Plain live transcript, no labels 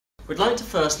we'd like to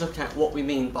first look at what we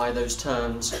mean by those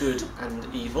terms good and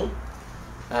evil.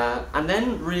 And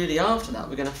then really after that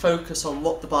we're going to focus on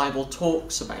what the Bible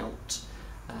talks about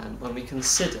when we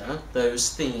consider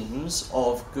those themes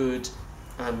of good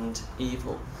and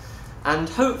evil. And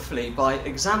hopefully by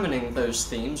examining those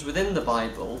themes within the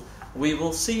Bible, we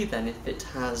will see then if it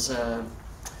has an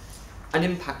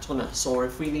impact on us, or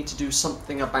if we need to do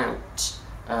something about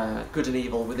good and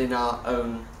evil within our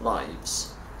own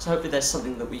lives. So hopefully there's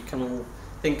something that we can all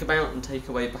think about and take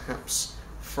away perhaps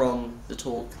from the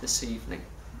talk this evening.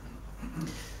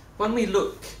 When we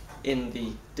look in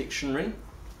the dictionary,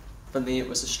 for me it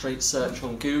was a straight search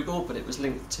on Google, but it was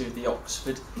linked to the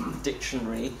Oxford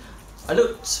Dictionary, I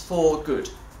looked for good,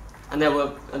 and there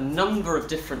were a number of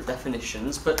different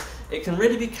definitions, but it can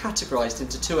really be categorised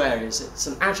into two areas. It's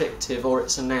an adjective or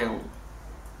it's a noun.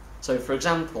 So for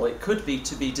example, it could be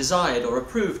to be desired or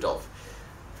approved of.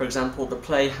 For example, the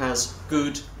play has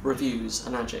good reviews,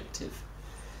 an adjective.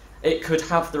 It could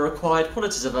have the required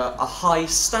qualities of a high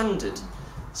standard,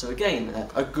 so again,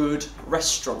 a good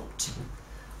restaurant.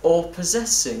 Or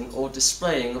possessing or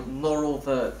displaying moral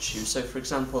virtue. So for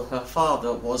example, her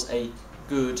father was a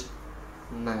good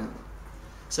man.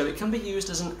 So it can be used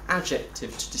as an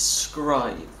adjective to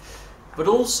describe, but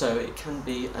also it can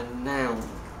be a noun.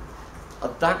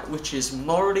 That which is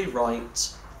morally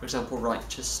right, for example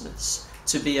righteousness,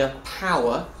 to be a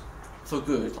power for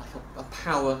good, like a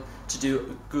power to do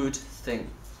a good thing.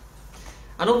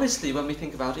 And obviously when we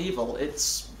think about evil,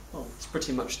 it's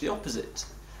pretty much the opposite.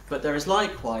 But there is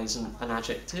likewise an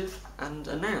adjective and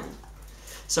a noun.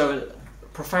 So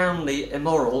profoundly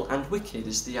immoral and wicked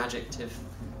is the adjective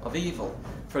of evil.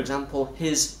 For example,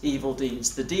 his evil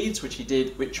deeds, the deeds which he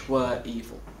did which were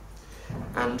evil.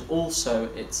 And also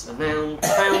it's a noun,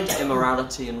 profound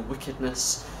immorality and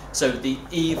wickedness. So the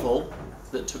evil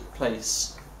that took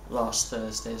place last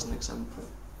Thursday as an example.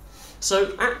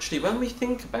 So actually when we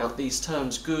think about these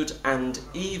terms good and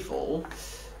evil,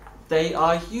 they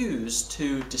are used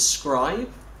to describe,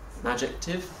 an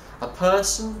adjective, a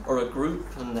person or a group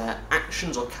and their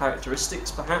actions or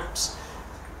characteristics perhaps,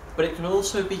 but it can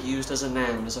also be used as a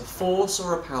noun, as a force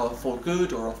or a power for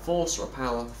good or a force or a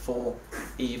power for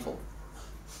evil.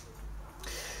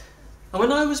 And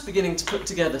when I was beginning to put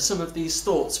together some of these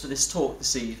thoughts for this talk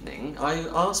this evening, I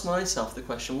asked myself the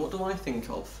question, what do I think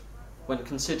of when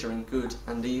considering good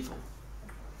and evil?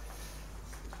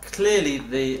 Clearly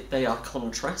they are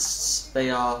contrasts, they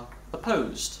are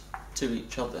opposed to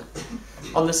each other.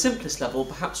 On the simplest level,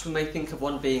 perhaps we may think of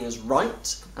one being as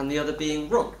right and the other being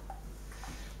wrong.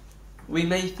 We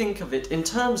may think of it in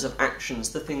terms of actions,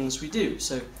 the things we do.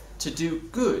 So to do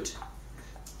good,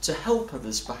 to help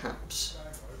others perhaps,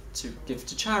 to give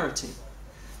to charity.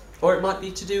 Or it might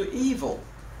be to do evil,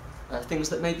 things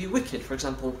that may be wicked, for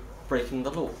example, breaking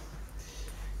the law.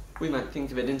 We might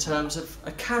think of it in terms of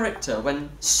a character, when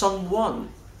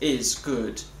someone is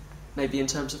good, maybe in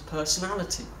terms of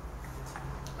personality.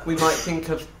 We might think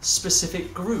of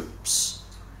specific groups,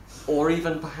 or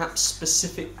even perhaps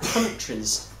specific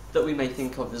countries that we may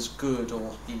think of as good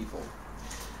or evil.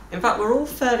 In fact, we're all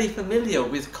fairly familiar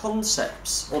with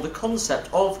concepts, or the concept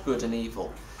of good and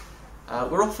evil.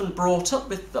 We're often brought up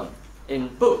with them in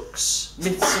books,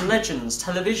 myths and legends,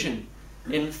 television,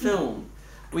 in film.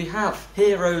 We have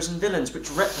heroes and villains which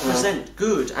represent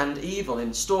good and evil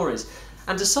in stories.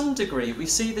 And to some degree we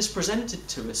see this presented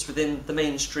to us within the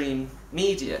mainstream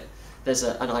media. There's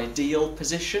an ideal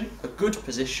position, a good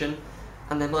position,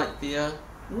 and there might be a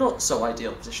not so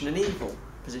ideal position, an evil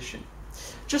position.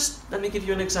 Just let me give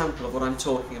you an example of what I'm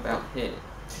talking about here.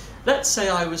 Let's say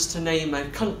I was to name a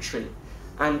country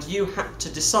and you had to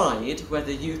decide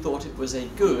whether you thought it was a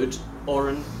good or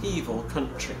an evil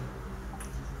country.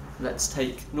 Let's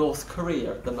take North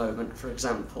Korea at the moment, for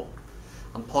example.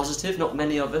 I'm positive not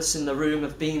many of us in the room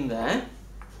have been there,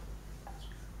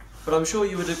 but I'm sure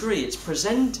you would agree it's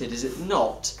presented, is it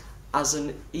not, as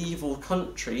an evil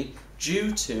country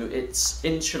due to its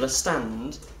insular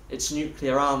stand, its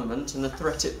nuclear armament and the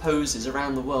threat it poses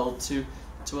around the world to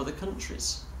other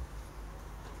countries.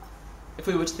 If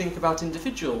we were to think about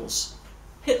individuals,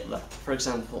 Hitler, for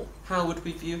example, how would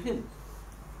we view him?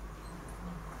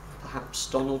 Perhaps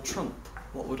Donald Trump,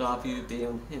 what would our view be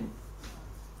on him?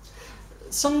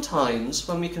 Sometimes,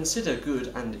 when we consider good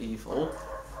and evil,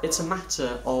 it's a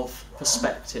matter of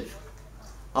perspective.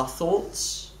 Our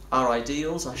thoughts, our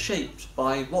ideals are shaped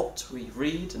by what we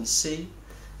read and see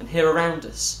and hear around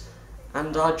us,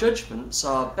 and our judgments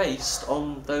are based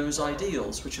on those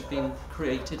ideals which have been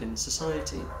created in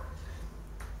society.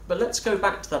 But let's go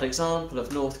back to that example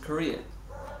of North Korea.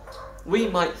 We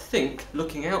might think,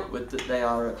 looking outward, that they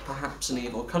are perhaps an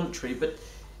evil country, but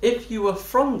If you were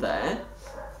from there,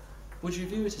 would you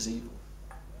view it as evil?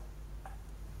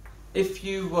 If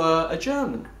you were a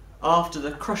German, after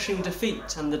the crushing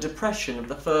defeat and the depression of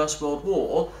the First World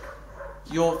War,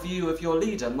 your view of your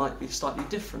leader might be slightly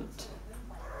different.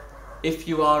 If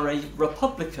you are a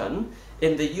Republican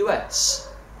in the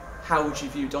US, how would you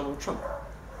view Donald Trump?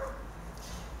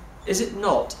 Is it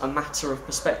not a matter of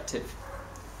perspective?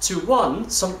 To one,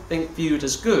 something viewed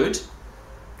as good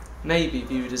may be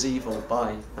viewed as evil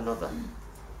by another.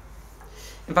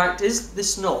 In fact, is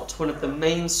this not one of the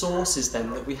main sources then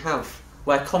that we have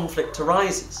where conflict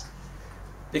arises?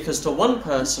 Because to one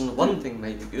person, one thing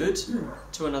may be good,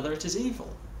 to another it is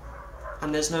evil.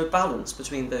 And there's no balance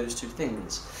between those two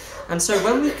things. And so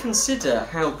when we consider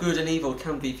how good and evil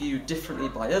can be viewed differently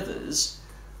by others,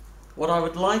 what I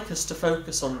would like us to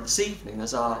focus on this evening,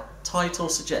 as our title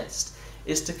suggests,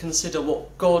 is to consider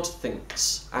what God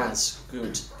thinks as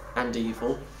good and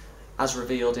evil, as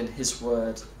revealed in his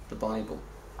word, the Bible.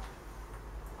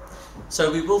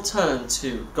 So we will turn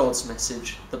to God's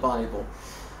message, the Bible.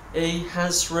 He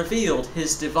has revealed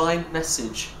his divine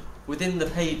message within the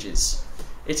pages.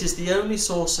 It is the only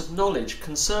source of knowledge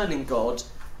concerning God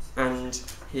and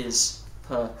his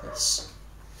purpose.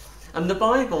 And the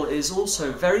Bible is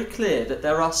also very clear that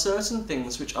there are certain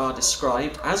things which are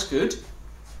described as good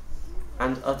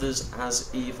and others as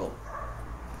evil.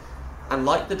 And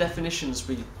like the definitions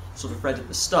we sort of read at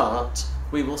the start,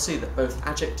 we will see that both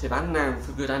adjective and noun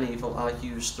for good and evil are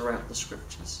used throughout the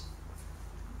scriptures.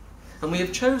 And we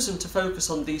have chosen to focus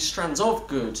on these strands of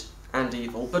good and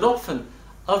evil, but often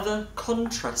other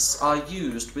contrasts are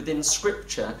used within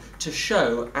scripture to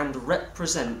show and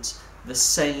represent the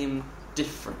same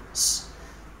difference.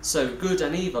 So good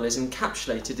and evil is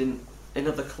encapsulated in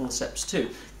other concepts too.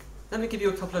 Let me give you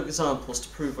a couple of examples to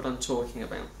prove what I'm talking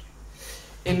about.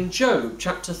 In Job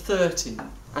chapter 13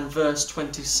 and verse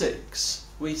 26,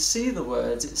 we see the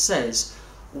words, it says,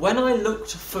 "When I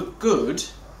looked for good,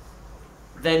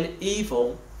 then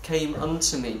evil came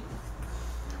unto me.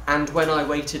 And when I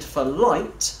waited for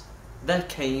light, there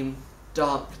came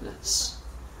darkness."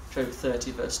 Job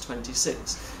 30 verse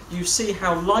 26. You see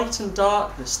how light and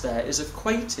darkness there is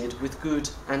equated with good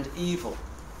and evil.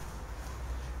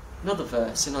 Another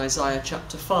verse in Isaiah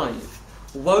chapter 5.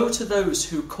 "Woe to those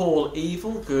who call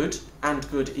evil good and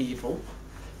good evil,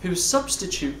 who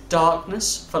substitute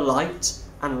darkness for light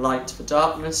and light for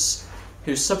darkness,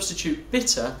 who substitute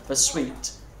bitter for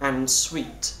sweet and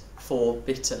sweet for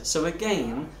bitter." So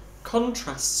again,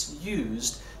 contrasts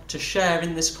used to share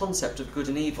in this concept of good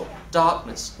and evil.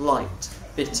 Darkness, light,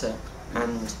 bitter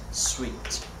and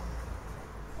sweet.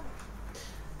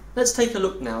 Let's take a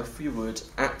look now, if we would,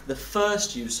 at the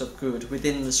first use of good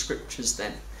within the scriptures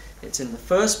then. It's in the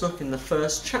first book, in the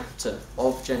first chapter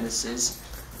of Genesis,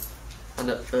 and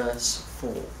at verse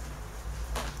 4.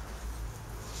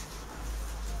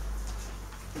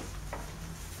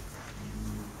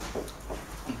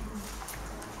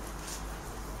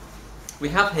 We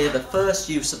have here the first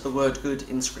use of the word good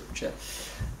in scripture.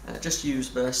 Just use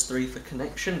verse 3 for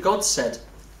connection. God said,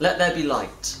 "Let there be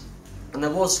light," and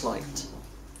there was light.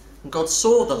 And God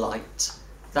saw the light,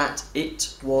 that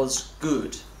it was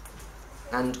good.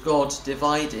 And God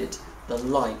divided the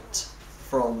light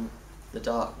from the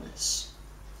darkness.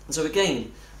 And so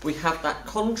again, we have that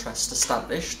contrast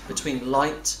established between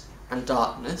light and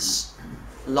darkness.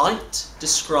 Light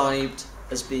described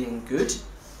as being good,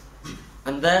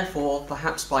 and therefore,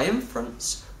 perhaps by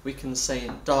inference, we can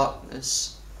say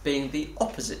darkness being the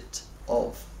opposite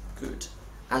of good,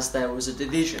 as there was a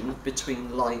division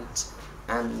between light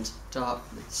and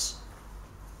darkness.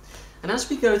 And as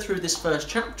we go through this first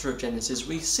chapter of Genesis,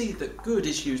 we see that good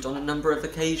is used on a number of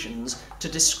occasions to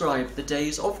describe the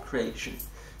days of creation.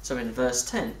 So in verse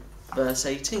 10, verse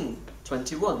 18,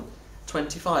 21,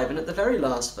 25, and at the very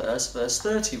last verse, verse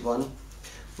 31,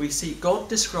 we see God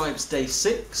describes day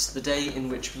 6, the day in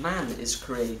which man is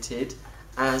created,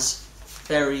 as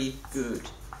very good.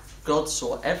 God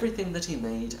saw everything that he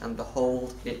made, and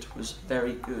behold, it was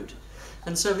very good.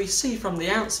 And so we see from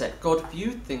the outset, God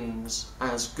viewed things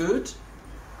as good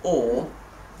or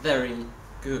very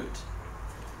good.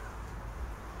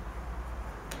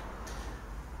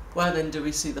 Where then do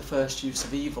we see the first use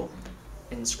of evil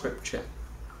in Scripture?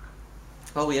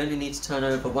 Well, we only need to turn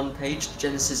over one page to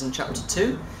Genesis in chapter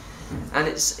 2, and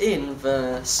it's in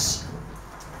verse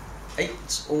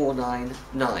 8 or 9.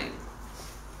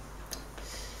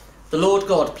 "The Lord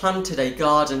God planted a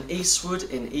garden eastward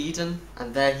in Eden,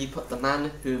 and there he put the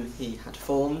man whom he had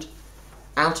formed.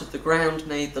 Out of the ground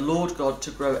made the Lord God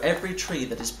to grow every tree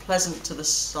that is pleasant to the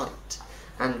sight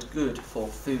and good for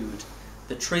food.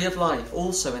 The tree of life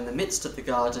also in the midst of the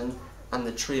garden, and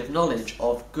the tree of knowledge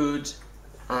of good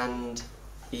and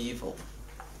evil.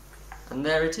 And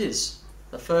there it is,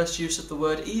 the first use of the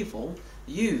word evil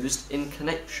used in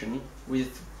connection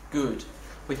with good.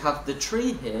 We have the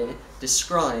tree here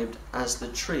described as the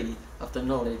tree of the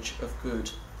knowledge of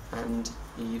good and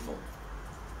evil.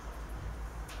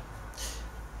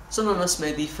 Some of us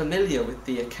may be familiar with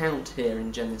the account here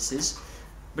in Genesis,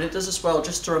 but it does as well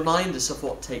just to remind us of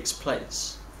what takes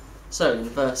place. So in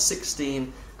verse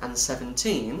 16 and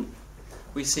 17,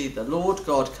 we see the Lord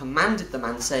God commanded the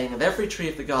man, saying, "Of every tree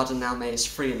of the garden thou mayest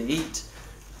freely eat,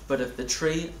 but of the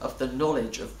tree of the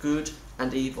knowledge of good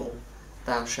and evil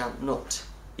thou shalt not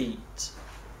eat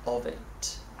of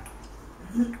it."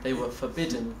 They were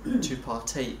forbidden to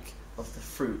partake of the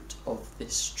fruit of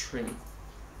this tree.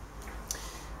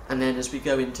 And then as we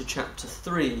go into chapter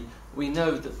 3, we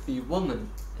know that the woman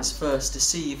is first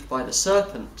deceived by the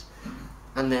serpent,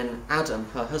 and then Adam,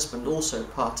 her husband, also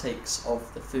partakes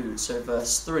of the food. So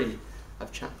verse 3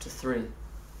 of chapter 3.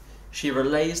 She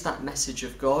relays that message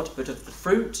of God, "But of the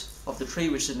fruit of the tree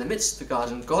which is in the midst of the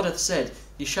garden, God hath said,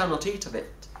 Ye shall not eat of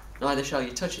it, neither shall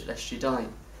ye touch it, lest ye die.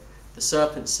 The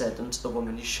serpent said unto the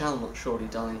woman, Ye shall not surely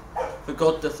die. For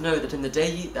God doth know that in the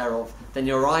day ye eat thereof, then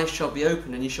your eyes shall be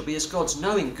opened, and ye shall be as gods,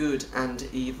 knowing good and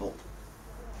evil.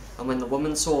 And when the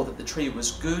woman saw that the tree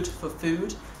was good for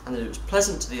food, and that it was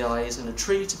pleasant to the eyes, and a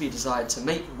tree to be desired to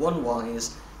make one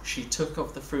wise, she took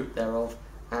of the fruit thereof,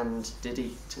 and did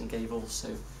eat, and gave also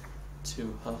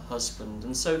to her husband."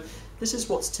 And so this is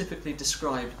what's typically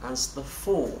described as the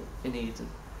fall in Eden.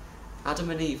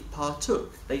 Adam and Eve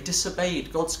partook, they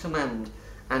disobeyed God's command,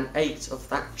 and ate of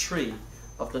that tree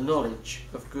of the knowledge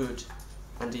of good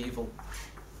and evil.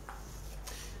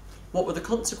 What were the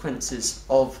consequences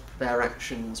of their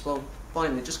actions? Well,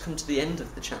 finally, just come to the end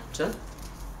of the chapter.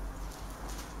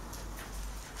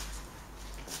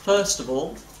 First of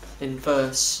all, in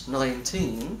verse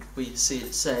 19, we see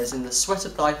it says, "In the sweat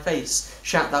of thy face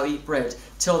shalt thou eat bread,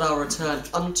 till thou return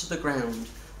unto the ground.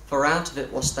 For out of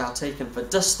it wast thou taken, for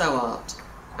dust thou art,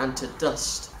 and to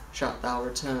dust shalt thou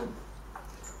return."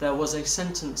 There was a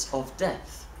sentence of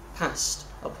death passed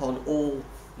upon all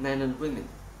men and women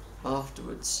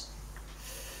afterwards.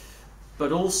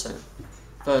 But also,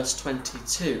 verse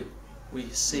 22, we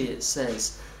see it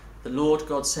says, "The Lord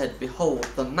God said, Behold,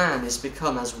 the man is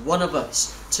become as one of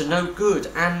us, to know good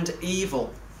and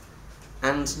evil.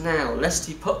 And now, lest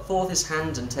he put forth his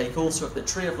hand and take also of the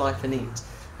tree of life and eat,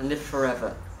 and live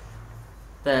forever.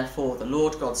 Therefore the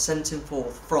Lord God sent him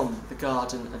forth from the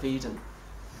Garden of Eden."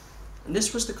 And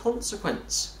this was the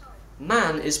consequence.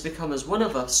 Man is become as one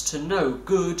of us, to know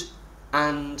good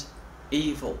and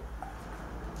evil.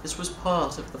 This was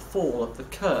part of the fall, of the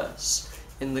curse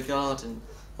in the Garden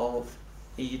of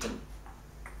Eden.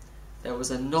 There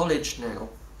was a knowledge now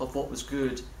of what was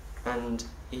good and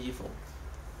evil.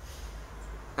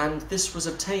 And this was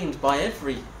obtained by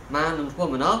every man and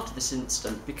woman after this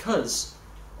incident because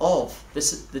of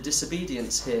the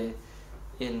disobedience here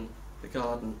in the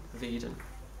Garden of Eden.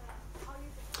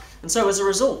 And so as a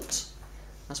result,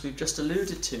 as we've just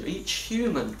alluded to, each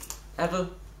human ever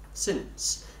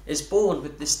since is born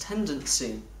with this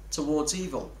tendency towards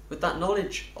evil, with that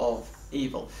knowledge of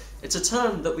evil. It's a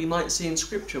term that we might see in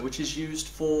Scripture which is used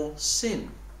for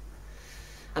sin.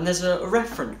 And there's a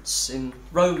reference in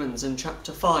Romans in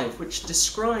chapter 5 which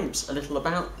describes a little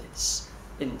about this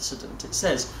incident. It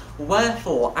says,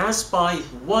 "Wherefore, as by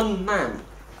one man,"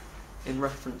 in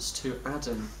reference to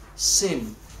Adam,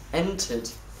 "sin entered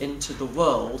into the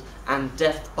world, and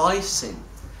death by sin,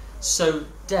 so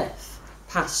death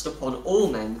passed upon all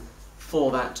men,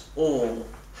 for that all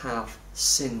have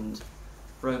sinned."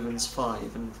 Romans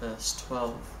 5 and verse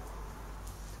 12.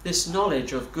 This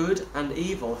knowledge of good and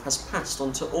evil has passed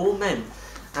on to all men,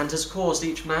 and has caused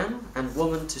each man and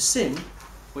woman to sin,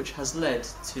 which has led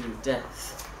to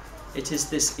death. It is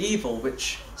this evil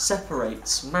which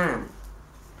separates man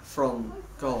from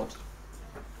God.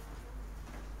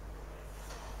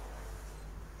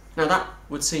 Now that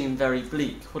would seem very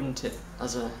bleak, wouldn't it,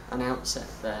 as an outset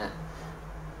there?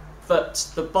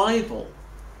 But the Bible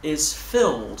is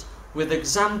filled with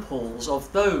examples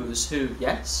of those who,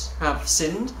 yes, have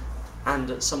sinned and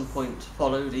at some point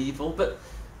followed evil, but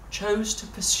chose to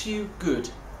pursue good,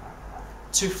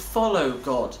 to follow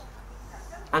God,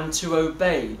 and to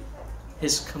obey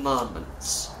his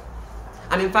commandments.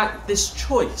 And in fact, this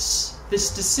choice, this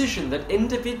decision that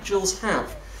individuals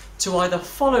have to either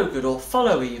follow good or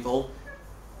follow evil,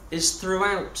 is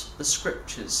throughout the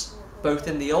Scriptures, both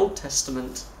in the Old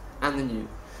Testament and the New.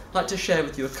 I'd like to share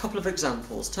with you a couple of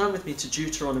examples. Turn with me to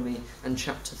Deuteronomy and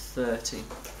chapter 30.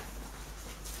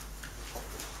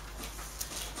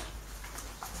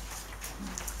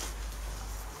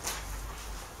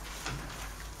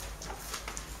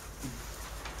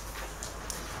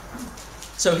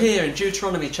 So here in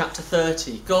Deuteronomy chapter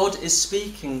 30, God is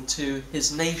speaking to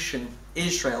his nation,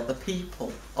 Israel, the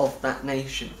people of that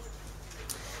nation.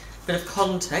 Bit of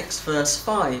context, verse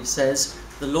 5 says,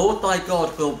 "The Lord thy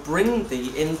God will bring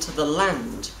thee into the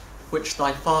land which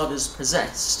thy fathers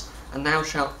possessed, and thou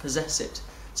shalt possess it."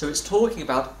 So it's talking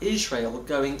about Israel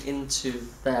going into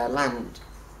their land.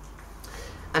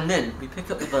 And then we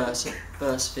pick up the verse at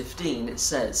verse 15. It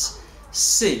says,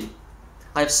 "See,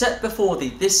 I have set before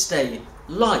thee this day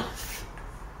life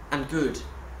and good,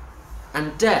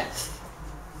 and death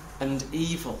and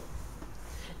evil.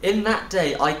 In that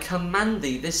day I command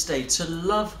thee this day to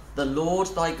love the Lord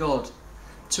thy God,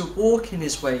 to walk in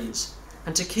his ways,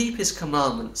 and to keep his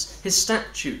commandments, his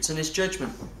statutes, and his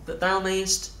judgment, that thou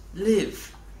mayest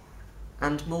live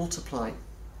and multiply."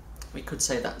 We could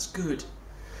say that's good.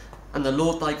 "And the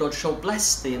Lord thy God shall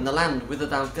bless thee in the land whither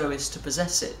thou goest to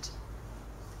possess it.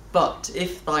 But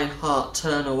if thine heart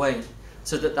turn away,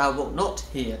 so that thou wilt not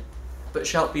hear, but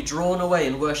shalt be drawn away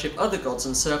and worship other gods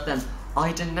and serve them,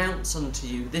 I denounce unto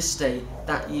you this day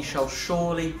that ye shall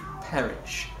surely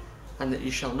perish, and that ye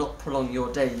shall not prolong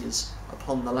your days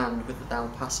upon the land whither thou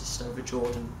passest over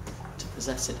Jordan to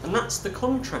possess it." And that's the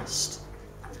contrast.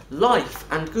 Life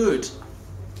and good,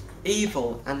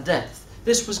 evil and death.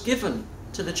 This was given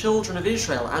to the children of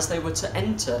Israel as they were to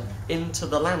enter into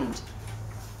the land.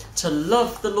 To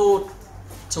love the Lord,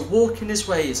 to walk in his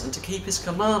ways and to keep his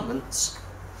commandments,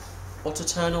 or to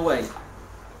turn away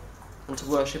and to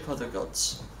worship other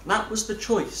gods. That was the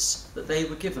choice that they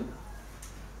were given.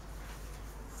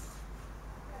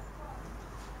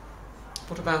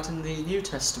 What about in the New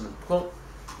Testament? Well,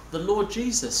 the Lord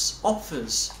Jesus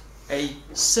offers a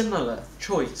similar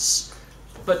choice,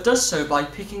 but does so by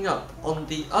picking up on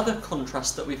the other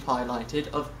contrast that we've highlighted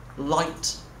of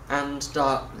light and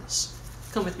darkness.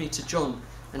 Come with me to John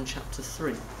and chapter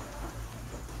 3.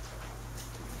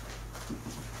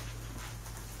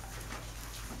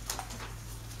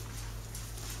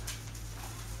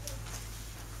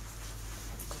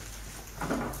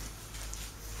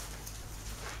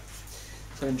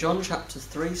 So in John chapter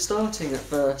 3, starting at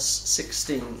verse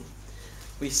 16,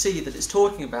 we see that it's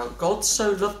talking about God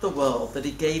so loved the world that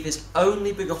he gave his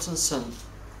only begotten Son,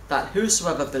 that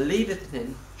whosoever believeth in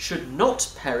him should not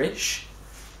perish,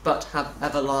 but have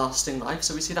everlasting life.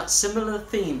 So we see that similar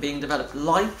theme being developed,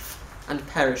 life and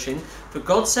perishing. For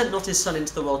God sent not his Son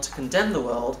into the world to condemn the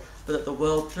world, but that the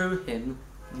world through him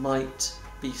might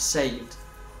be saved.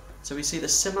 So we see the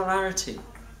similarity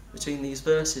between these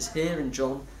verses here in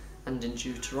John and in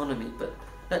Deuteronomy. But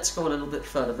let's go on a little bit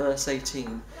further. Verse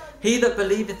 18. "He that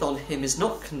believeth on him is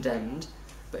not condemned,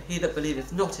 but he that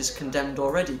believeth not is condemned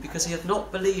already, because he hath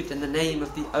not believed in the name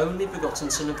of the only begotten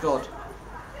Son of God.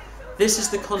 This is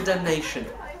the condemnation,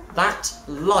 that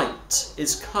light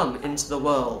is come into the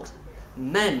world.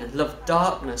 Men love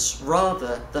darkness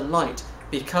rather than light,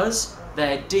 because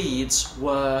their deeds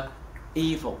were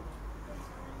evil."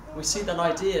 We see that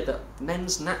idea that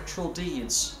men's natural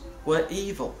deeds were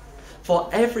evil. "For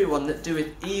everyone that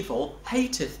doeth evil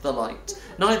hateth the light,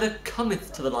 neither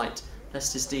cometh to the light,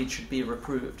 lest his deed should be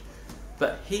reproved.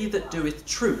 But he that doeth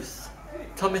truth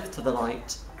cometh to the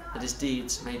light, that his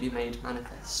deeds may be made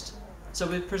manifest." So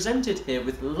we're presented here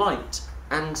with light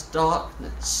and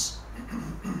darkness,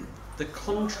 the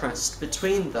contrast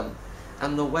between them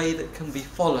and the way that can be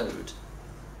followed.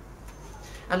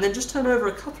 And then just turn over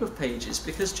a couple of pages,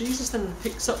 because Jesus then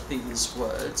picks up these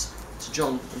words to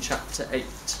John in chapter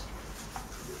 8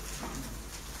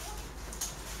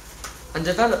 and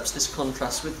develops this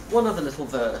contrast with one other little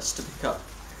verse to pick up.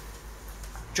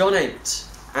 John 8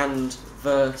 and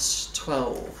verse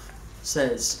 12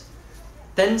 says,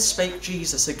 "Then spake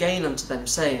Jesus again unto them,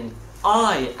 saying,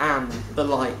 I am the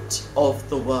light of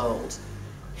the world.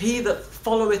 He that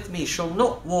followeth me shall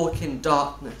not walk in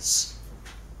darkness,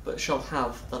 but shall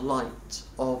have the light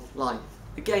of life."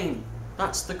 Again,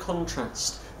 that's the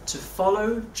contrast. To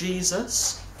follow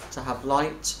Jesus, to have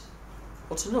light,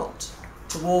 or to not,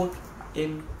 to walk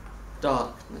in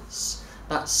darkness.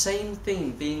 That same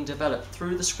theme being developed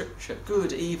through the scripture,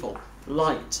 good, evil,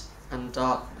 light and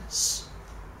darkness.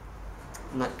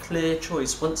 And that clear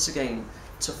choice, once again,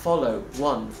 to follow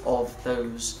one of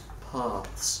those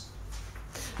paths.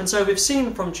 And so we've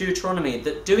seen from Deuteronomy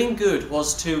that doing good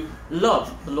was to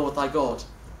love the Lord thy God,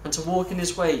 and to walk in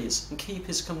his ways and keep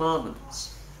his commandments.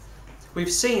 We've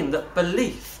seen that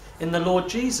belief in the Lord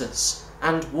Jesus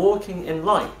and walking in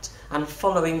light and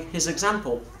following his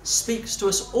example speaks to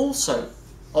us also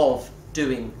of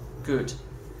doing good.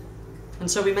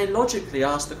 And so we may logically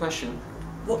ask the question,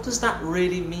 what does that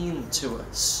really mean to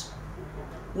us?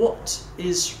 What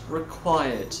is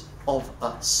required of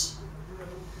us?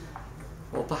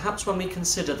 or perhaps when we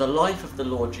consider the life of the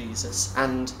Lord Jesus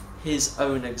and his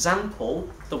own example,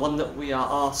 the one that we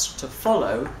are asked to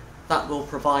follow, that will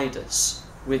provide us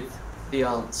with the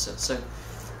answer. So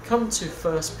come to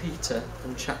 1 Peter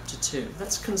and chapter 2.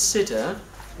 Let's consider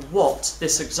what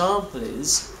this example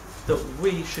is that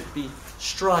we should be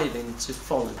striving to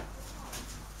follow.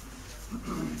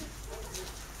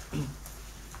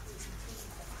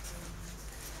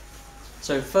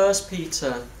 So 1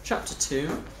 Peter chapter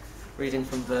 2, reading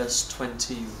from verse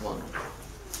 21.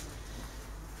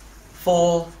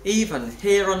 For even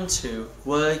hereunto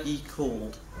were ye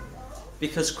called,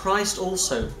 because Christ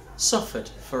also suffered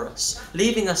for us,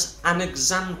 leaving us an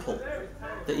example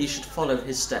that ye should follow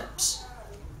his steps.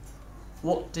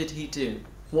 What did he do?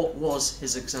 What was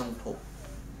his example?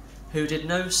 Who did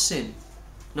no sin,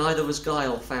 neither was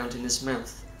guile found in his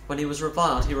mouth. When he was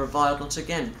reviled, he reviled not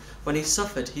again. When he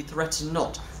suffered, he threatened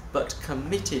not, but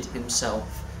committed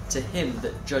himself to him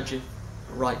that judgeth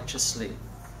righteously,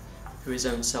 who his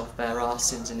own self bare our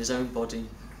sins in his own body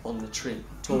on the tree,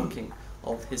 talking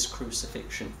of his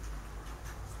crucifixion.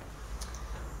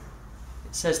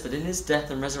 It says that in his death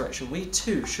and resurrection we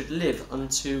too should live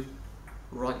unto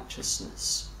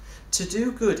righteousness. To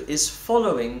do good is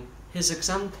following his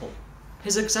example.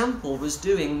 His example was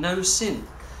doing no sin,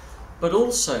 but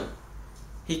also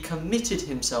he committed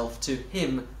himself to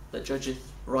him that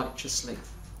judgeth righteously.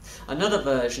 Another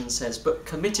version says, but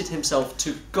committed himself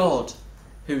to God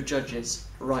who judges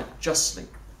justly.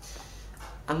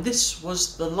 And this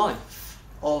was the life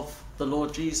of the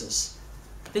Lord Jesus.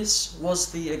 This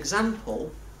was the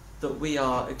example that we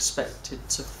are expected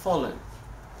to follow,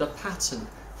 the pattern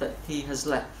that he has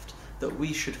left, that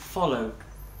we should follow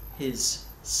his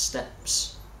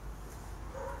steps.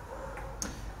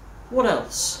 What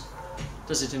else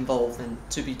does it involve then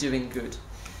to be doing good?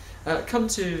 Come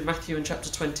to Matthew in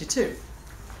chapter 22.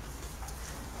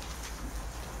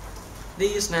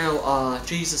 These now are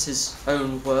Jesus'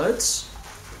 own words.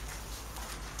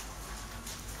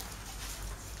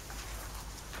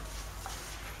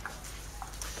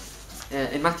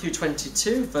 In Matthew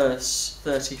 22, verse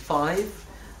 35,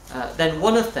 then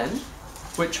one of them,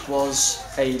 which was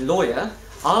a lawyer,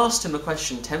 asked him a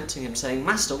question, tempting him, saying,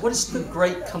 Master, what is the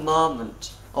great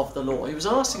commandment of the law? He was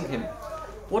asking him,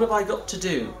 what have I got to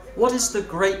do? What is the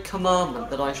great commandment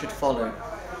that I should follow?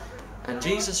 And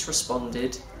Jesus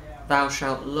responded, Thou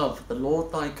shalt love the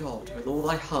Lord thy God with all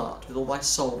thy heart, with all thy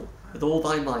soul, with all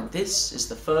thy mind. This is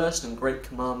the first and great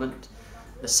commandment.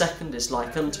 The second is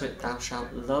like unto it, Thou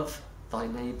shalt love thy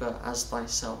neighbour as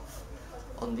thyself.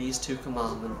 On these two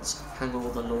commandments hang all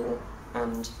the law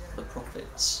and the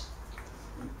prophets.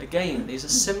 Again, these are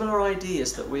similar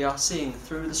ideas that we are seeing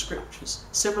through the scriptures.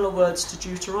 Similar words to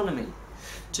Deuteronomy.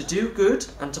 To do good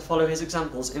and to follow his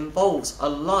examples involves a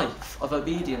life of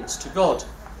obedience to God,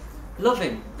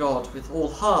 loving God with all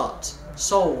heart,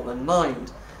 soul and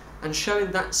mind, and showing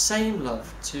that same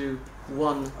love to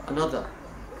one another,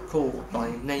 called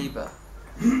thy neighbour.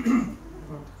 On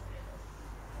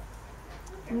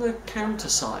the counter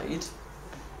side,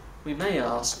 we may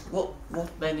ask, what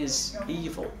then is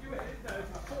evil?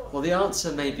 Well, the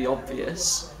answer may be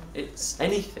obvious. It's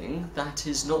anything that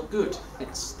is not good.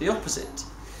 It's the opposite.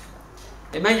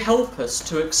 It may help us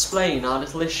to explain our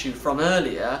little issue from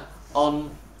earlier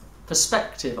on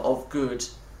perspective of good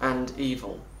and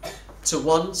evil. To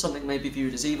one, something may be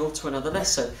viewed as evil, to another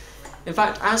less so. In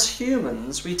fact, as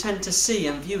humans, we tend to see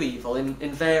and view evil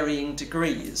in varying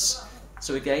degrees.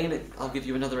 So again, I'll give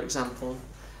you another example.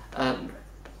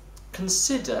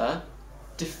 Consider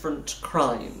different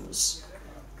crimes.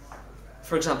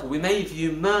 For example, we may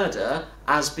view murder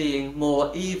as being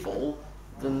more evil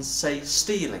than, say,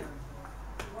 stealing.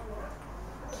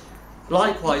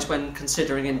 Likewise, when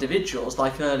considering individuals,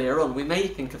 like earlier on, we may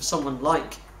think of someone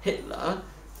like Hitler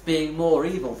being more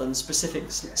evil than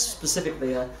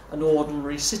specifically an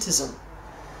ordinary citizen.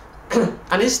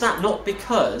 And is that not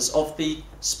because of the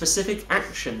specific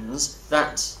actions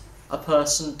that a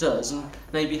person does, and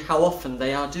maybe how often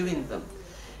they are doing them?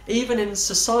 Even in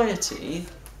society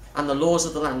and the laws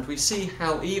of the land, we see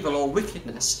how evil or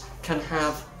wickedness can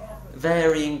have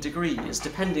varying degrees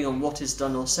depending on what is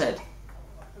done or said.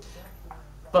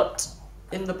 But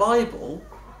in the Bible,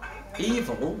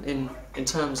 evil, in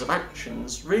terms of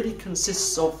actions, really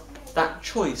consists of that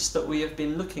choice that we have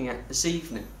been looking at this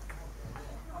evening.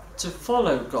 To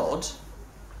follow God,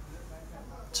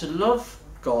 to love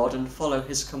God and follow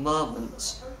his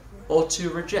commandments, or to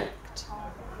reject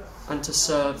and to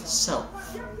serve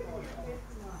self.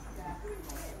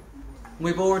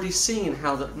 We've already seen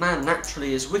how that man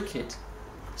naturally is wicked.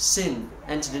 Sin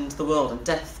entered into the world, and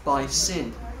death by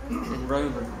sin in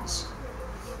Romans.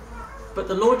 But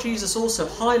the Lord Jesus also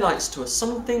highlights to us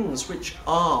some things which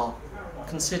are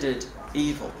considered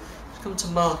evil. Let's come to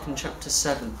Mark in chapter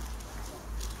 7.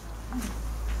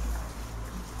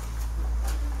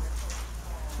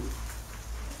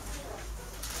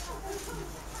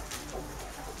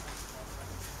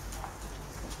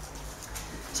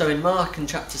 So in Mark in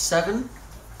chapter 7,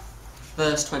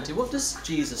 verse 20, what does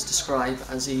Jesus describe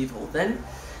as evil then?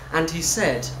 And he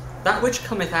said, that which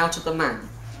cometh out of the man,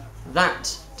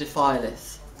 that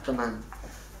defileth the man.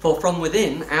 For from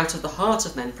within, out of the heart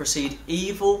of men, proceed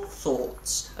evil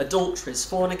thoughts, adulteries,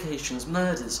 fornications,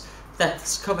 murders,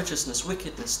 thefts, covetousness,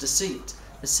 wickedness, deceit,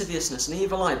 lasciviousness, an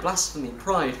evil eye, blasphemy,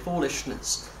 pride,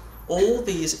 foolishness. All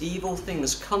these evil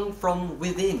things come from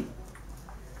within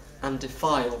and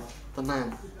defile the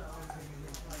man.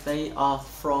 They are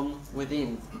from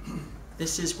within.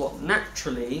 This is what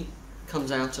naturally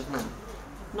comes out of man.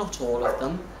 Not all of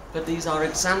them, but these are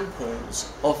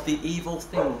examples of the evil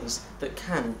things that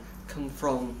can come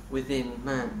from within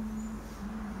man.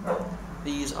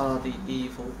 These are the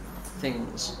evil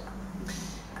things.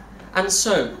 And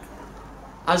so,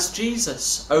 as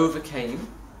Jesus overcame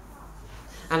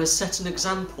and has set an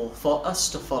example for us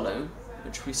to follow,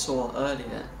 which we saw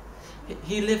earlier,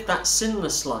 he lived that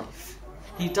sinless life.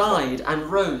 He died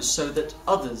and rose so that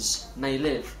others may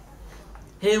live.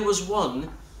 Here was one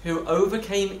who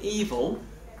overcame evil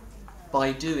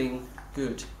by doing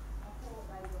good.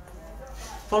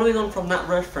 Following on from that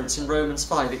reference in Romans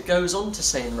 5, it goes on to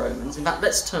say in Romans, in fact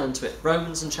let's turn to it,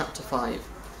 Romans in chapter 5.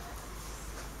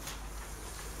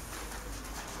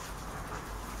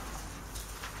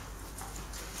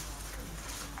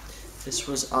 This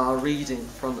was our reading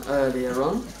from earlier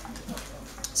on.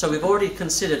 So we've already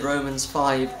considered Romans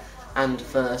 5 and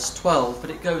verse 12, but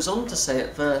it goes on to say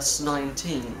at verse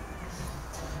 19,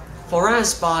 for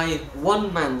as by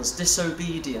one man's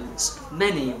disobedience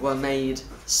many were made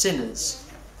sinners,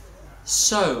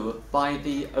 so by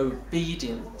the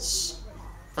obedience,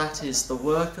 that is the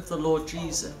work of the Lord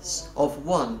Jesus, of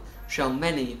one shall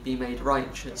many be made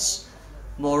righteous.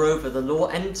 Moreover, the law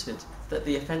entered that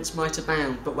the offence might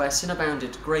abound, but where sin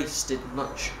abounded, grace did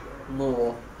much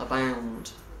more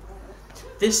abound.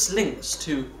 This links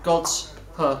to God's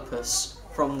purpose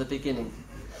from the beginning.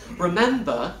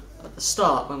 Remember, at the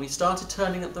start, when we started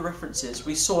turning up the references,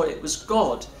 we saw it was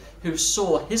God who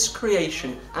saw his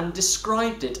creation and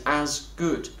described it as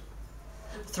good.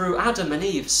 Through Adam and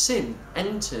Eve, sin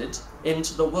entered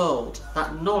into the world,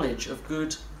 that knowledge of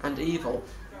good and evil,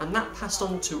 and that passed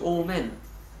on to all men,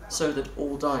 so that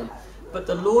all died. But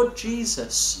the Lord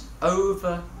Jesus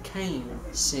overcame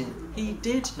sin. He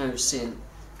did know sin,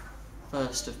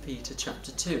 1st of Peter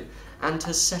chapter 2, and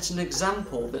has set an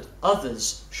example that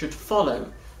others should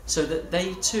follow, so that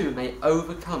they too may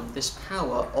overcome this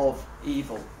power of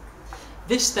evil.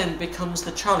 This then becomes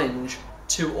the challenge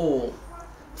to all,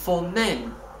 for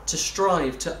men to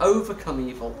strive to overcome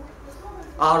evil,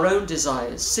 our own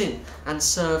desires, sin, and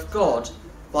serve God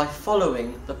by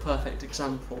following the perfect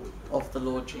example of the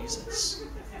Lord Jesus.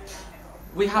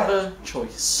 We have a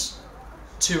choice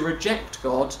to reject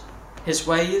God, his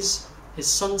ways, his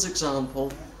Son's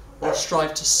example, or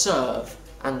strive to serve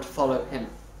and follow him.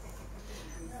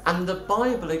 And the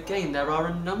Bible, again, there are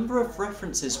a number of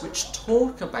references which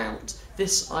talk about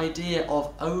this idea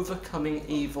of overcoming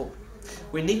evil.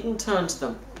 We needn't turn to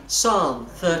them. Psalm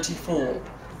 34,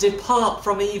 depart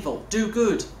from evil, do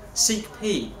good, seek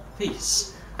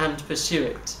peace, and pursue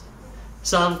it.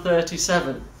 Psalm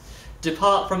 37,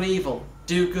 depart from evil,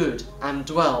 do good, and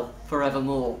dwell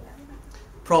forevermore.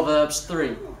 Proverbs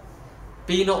 3,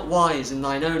 be not wise in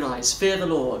thine own eyes, fear the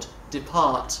Lord,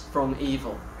 depart from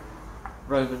evil.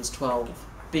 Romans 12,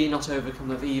 be not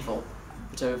overcome of evil,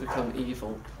 but overcome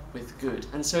evil with good.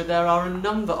 And so there are a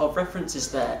number of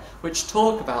references there which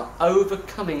talk about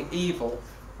overcoming evil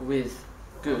with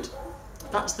good.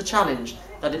 That's the challenge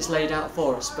that it's laid out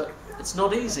for us, but it's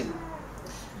not easy.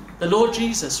 The Lord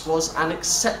Jesus was an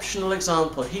exceptional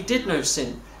example. He did know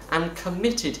sin and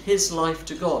committed his life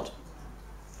to God.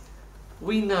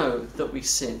 We know that we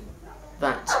sin,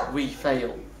 that we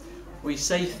fail. We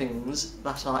say things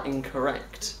that are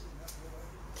incorrect.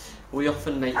 We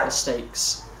often make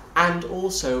mistakes. And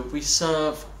also we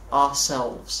serve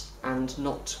ourselves and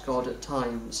not God at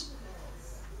times.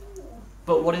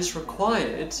 But what is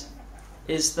required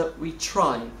is that we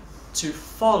try to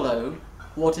follow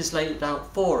what is laid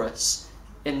out for us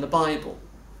in the Bible.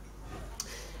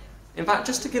 In fact,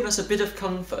 just to give us a bit of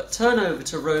comfort, turn over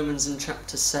to Romans in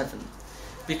chapter 7,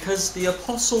 because the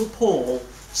Apostle Paul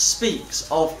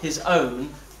speaks of his own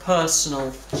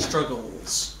personal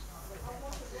struggles.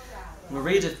 We'll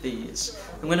read of these.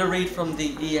 I'm going to read from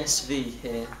the ESV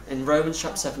here in Romans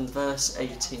chapter 7 verse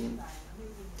 18.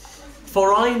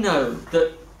 For I know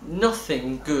that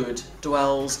nothing good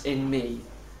dwells in me,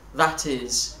 that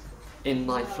is, in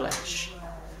my flesh.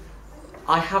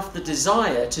 I have the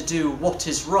desire to do what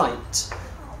is right,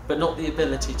 but not the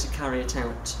ability to carry it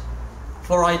out.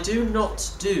 For I do not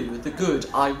do the good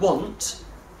I want,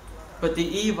 but the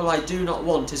evil I do not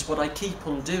want is what I keep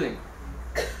on doing.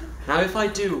 Now if I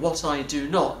do what I do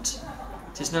not,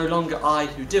 it is no longer I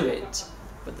who do it,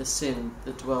 but the sin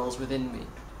that dwells within me.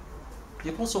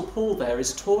 The Apostle Paul there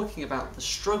is talking about the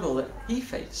struggle that he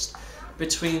faced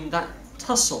between that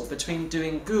tussle between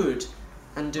doing good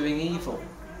and doing evil.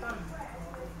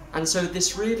 And so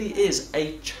this really is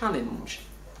a challenge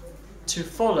to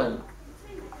follow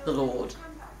the Lord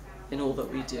in all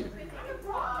that we do.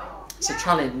 It's a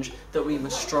challenge that we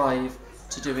must strive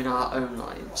to do in our own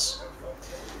lives.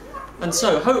 And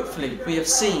so hopefully we have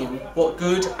seen what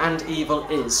good and evil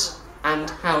is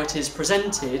and how it is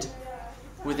presented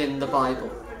within the Bible.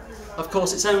 Of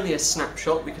course, it's only a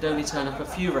snapshot. We could only turn up a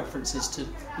few references to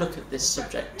look at this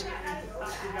subject.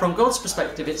 From God's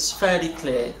perspective, it's fairly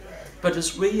clear, but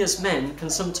as we as men can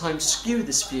sometimes skew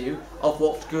this view of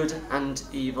what good and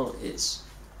evil is.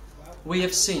 We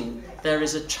have seen there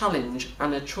is a challenge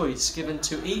and a choice given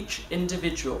to each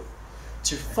individual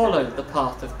to follow the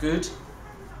path of good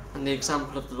and the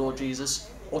example of the Lord Jesus,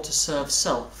 or to serve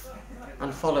self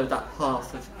and follow that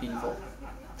path of evil.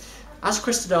 As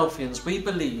Christadelphians, we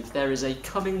believe there is a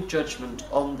coming judgment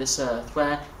on this earth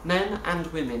where men and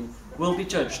women will be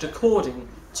judged according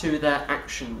to their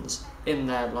actions in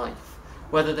their life,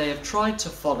 whether they have tried to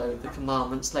follow the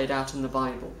commandments laid out in the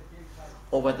Bible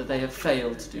or whether they have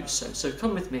failed to do so. So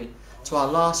come with me to our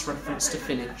last reference to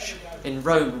finish in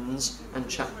Romans and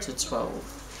chapter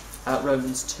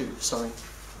Romans 2.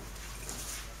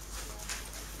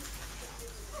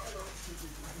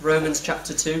 Romans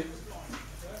chapter 2,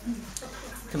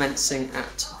 commencing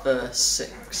at verse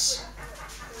 6.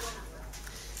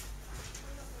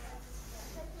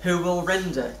 Who will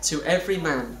render to every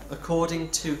man according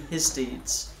to his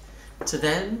deeds, to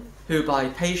them who by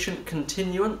patient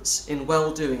continuance in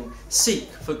well-doing seek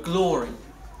for glory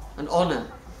and honour,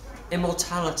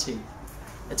 immortality,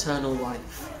 eternal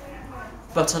life.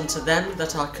 But unto them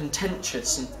that are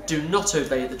contentious and do not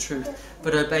obey the truth,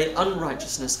 but obey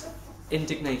unrighteousness,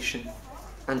 indignation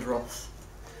and wrath,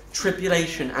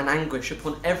 tribulation and anguish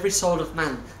upon every soul of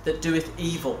man that doeth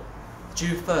evil,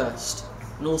 Jew first,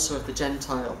 and also of the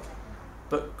Gentile,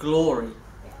 but glory,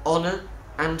 honour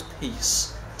and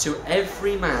peace to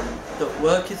every man that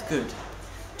worketh good,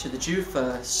 to the Jew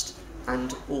first,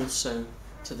 and also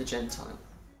to the Gentile.